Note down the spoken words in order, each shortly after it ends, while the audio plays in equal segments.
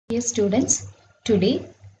Dear students, today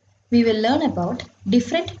we will learn about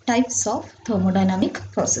different types of thermodynamic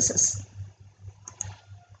processes.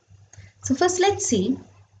 So first let's see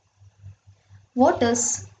what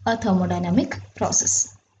is a thermodynamic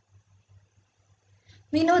process.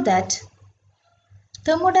 We know that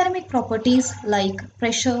thermodynamic properties like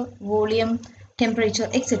pressure, volume, temperature,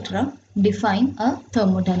 etc. define a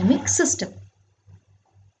thermodynamic system.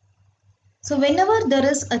 So whenever there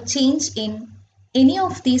is a change in any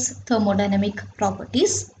of these thermodynamic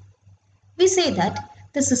properties, we say that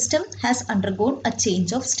the system has undergone a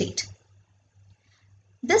change of state.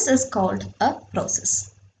 This is called a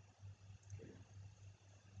process.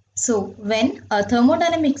 So when a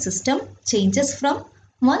thermodynamic system changes from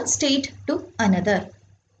one state to another,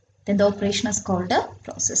 then the operation is called a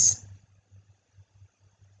process.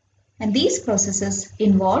 And these processes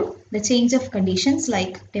involve the change of conditions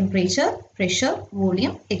like temperature, pressure,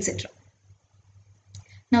 volume, etc.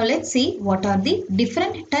 Now let's see what are the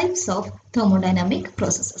different types of thermodynamic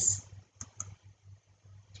processes.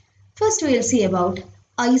 First we will see about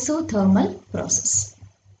isothermal process.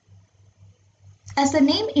 As the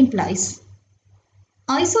name implies,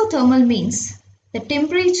 isothermal means the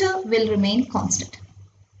temperature will remain constant.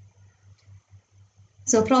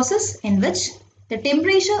 So a process in which the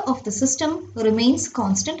temperature of the system remains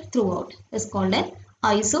constant throughout is called an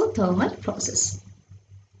isothermal process.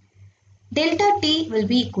 Delta T will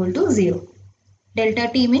be equal to 0. Delta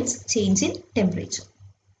T means change in temperature.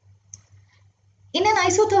 In an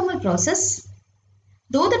isothermal process,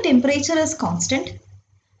 though the temperature is constant,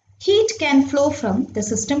 heat can flow from the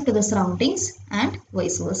system to the surroundings and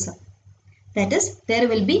vice versa. That is, there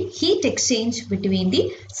will be heat exchange between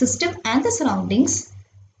the system and the surroundings,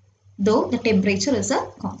 though the temperature is a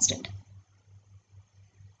constant.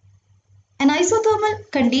 An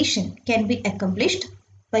isothermal condition can be accomplished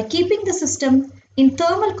by keeping the system in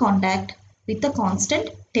thermal contact with a constant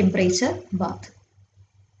temperature bath.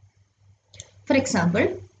 For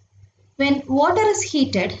example, when water is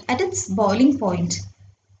heated at its boiling point,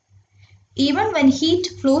 even when heat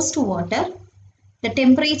flows to water, the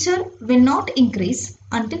temperature will not increase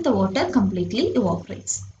until the water completely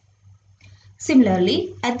evaporates.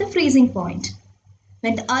 Similarly, at the freezing point,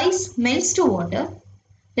 when the ice melts to water,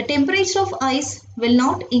 the temperature of ice will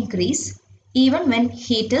not increase even when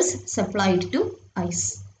heat is supplied to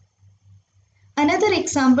ice. Another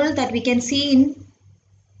example that we can see in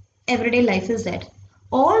everyday life is that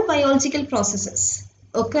all biological processes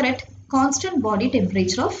occur at constant body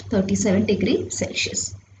temperature of 37 degrees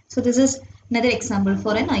Celsius. So this is another example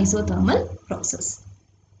for an isothermal process.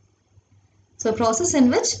 So a process in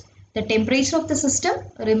which the temperature of the system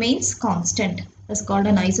remains constant is called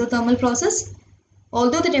an isothermal process.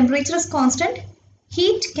 Although the temperature is constant,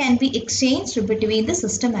 heat can be exchanged between the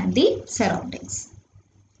system and the surroundings.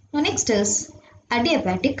 Now next is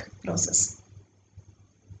adiabatic process.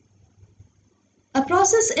 A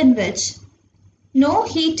process in which no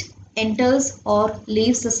heat enters or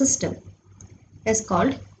leaves the system is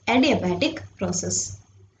called adiabatic process.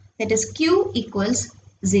 That is Q equals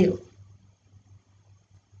 0.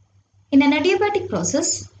 In an adiabatic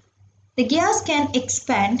process, the gas can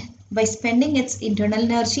expand by spending its internal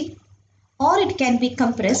energy, or it can be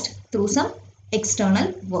compressed through some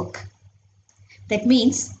external work. That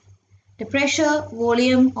means the pressure,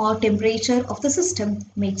 volume or temperature of the system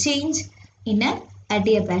may change in an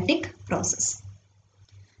adiabatic process.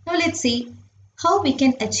 Now let's see how we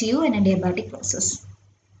can achieve an adiabatic process.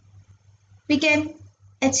 We can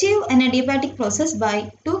achieve an adiabatic process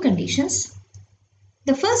by two conditions.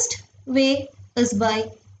 The first way is by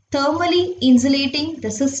thermally insulating the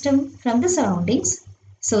system from the surroundings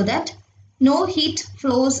so that no heat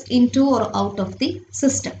flows into or out of the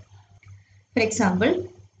system. For example,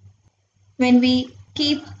 when we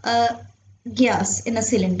keep a gas in a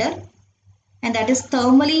cylinder and that is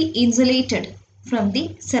thermally insulated from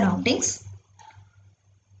the surroundings,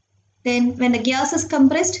 then when the gas is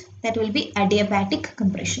compressed, that will be adiabatic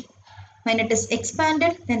compression. When it is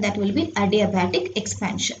expanded, then that will be adiabatic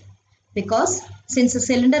expansion. Because since the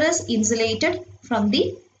cylinder is insulated from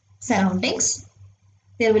the surroundings,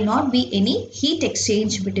 there will not be any heat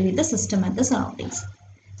exchange between the system and the surroundings.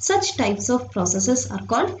 Such types of processes are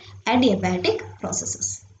called adiabatic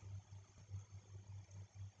processes.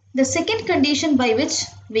 The second condition by which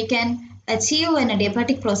we can achieve an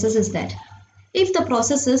adiabatic process is that if the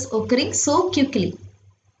process is occurring so quickly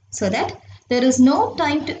so that there is no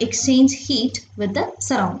time to exchange heat with the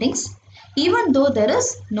surroundings, even though there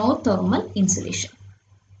is no thermal insulation.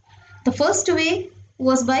 The first way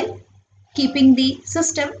was by keeping the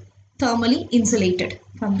system thermally insulated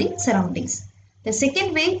from the surroundings. The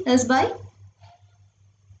second way is by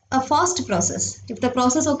a fast process, if the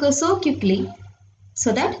process occurs so quickly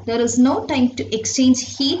so that there is no time to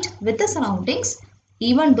exchange heat with the surroundings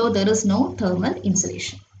even though there is no thermal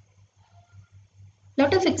insulation.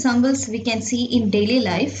 Lot of examples we can see in daily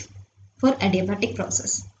life for adiabatic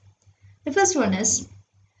process. The first one is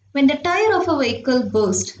when the tire of a vehicle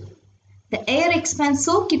bursts, the air expands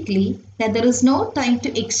so quickly that there is no time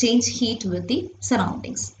to exchange heat with the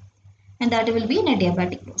surroundings, and that will be an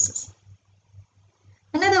adiabatic process.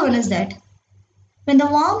 Another one is that when the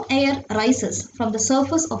warm air rises from the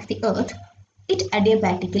surface of the earth, it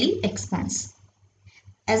adiabatically expands.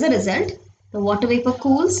 As a result, the water vapor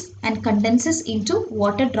cools and condenses into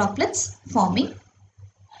water droplets, forming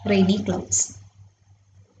rainy clouds.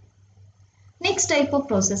 Next type of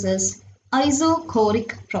process is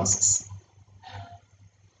isochoric process.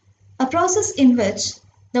 A process in which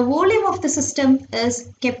the volume of the system is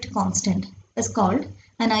kept constant is called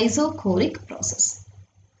an isochoric process.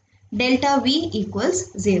 Delta V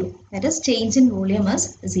equals 0, that is change in volume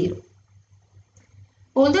is 0.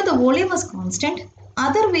 Although the volume is constant,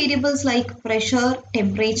 other variables like pressure,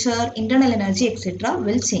 temperature, internal energy, etc.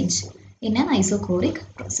 will change in an isochoric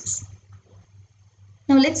process.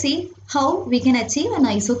 Now let's see how we can achieve an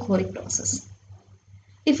isochoric process.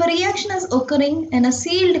 If a reaction is occurring in a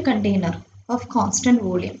sealed container of constant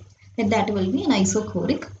volume, then that will be an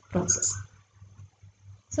isochoric process.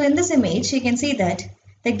 So in this image, you can see that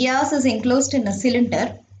the gas is enclosed in a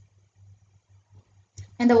cylinder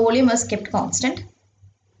and the volume is kept constant.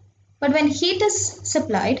 But when heat is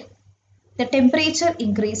supplied, the temperature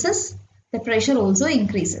increases, the pressure also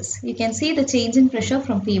increases. You can see the change in pressure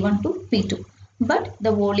from P1 to P2, but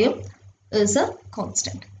the volume is a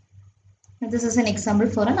constant. And this is an example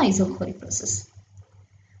for an isochoric process.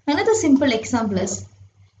 Another simple example is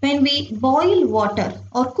when we boil water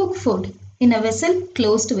or cook food in a vessel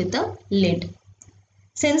closed with a lid.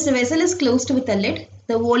 Since the vessel is closed with a lid,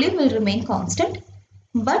 the volume will remain constant,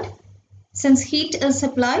 but since heat is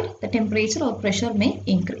supplied, the temperature or pressure may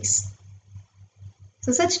increase.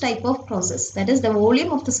 So such type of process, that is the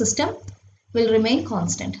volume of the system will remain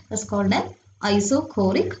constant, is called an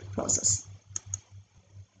isochoric process.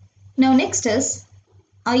 Now next is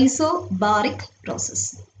isobaric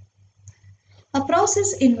process. A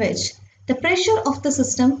process in which the pressure of the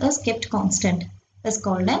system is kept constant is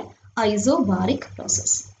called an isobaric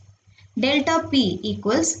process. Delta P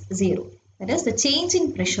equals 0. That is the change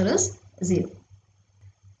in pressure is 0.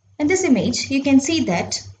 In this image, you can see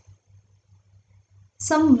that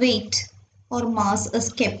some weight or mass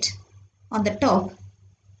is kept on the top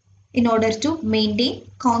in order to maintain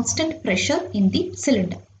constant pressure in the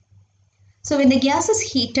cylinder. So when the gas is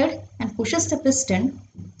heated and pushes the piston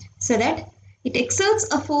so that it exerts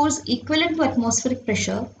a force equivalent to atmospheric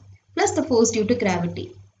pressure plus the force due to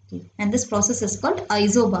gravity. And this process is called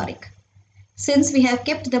isobaric. Since we have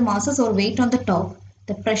kept the masses or weight on the top,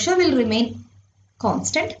 the pressure will remain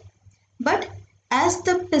constant, but as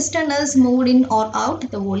the piston is moved in or out,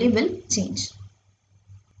 the volume will change.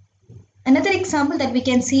 Another example that we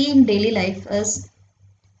can see in daily life is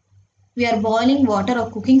we are boiling water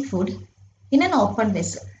or cooking food in an open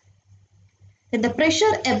vessel. Then the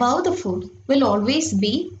pressure above the food will always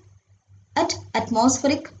be at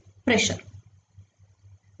atmospheric pressure,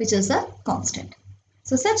 which is a constant.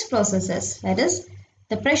 So such processes, that is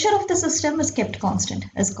the pressure of the system is kept constant,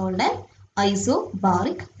 is called an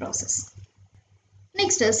isobaric process.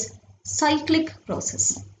 Next is cyclic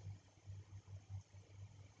process.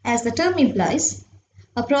 As the term implies,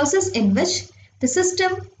 a process in which the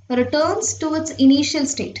system returns to its initial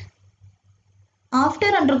state after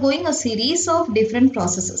undergoing a series of different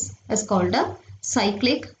processes is called a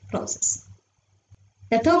cyclic process.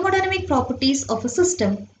 The thermodynamic properties of a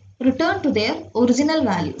system return to their original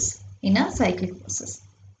values in a cyclic process.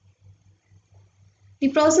 The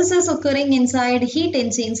processes occurring inside heat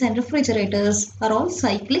engines and refrigerators are all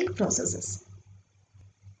cyclic processes.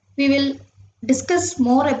 We will discuss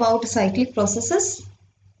more about cyclic processes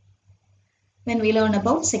when we learn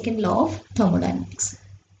about second law of thermodynamics.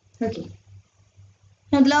 Okay.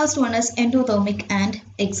 Now the last one is endothermic and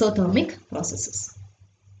exothermic processes.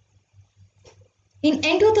 In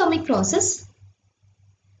endothermic process,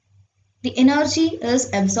 the energy is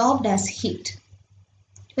absorbed as heat.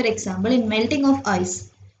 For example, in melting of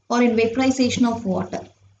ice or in vaporization of water,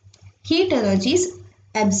 heat energy is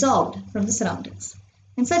absorbed from the surroundings.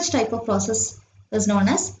 And such type of process is known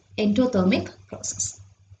as endothermic process.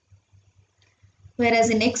 Whereas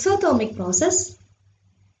in exothermic process,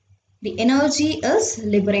 the energy is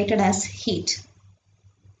liberated as heat.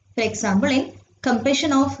 For example, in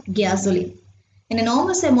combustion of gasoline, an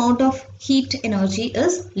enormous amount of heat energy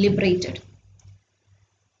is liberated.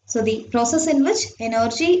 So the process in which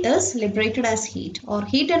energy is liberated as heat or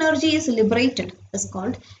heat energy is liberated is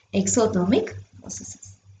called exothermic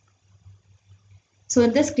processes. So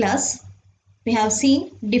in this class, we have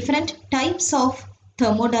seen different types of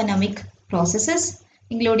thermodynamic processes,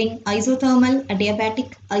 including isothermal,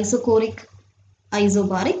 adiabatic, isochoric,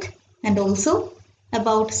 isobaric, and also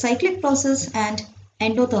about cyclic process and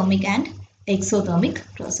endothermic and exothermic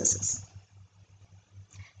processes.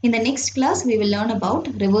 In the next class, we will learn about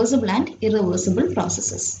reversible and irreversible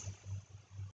processes.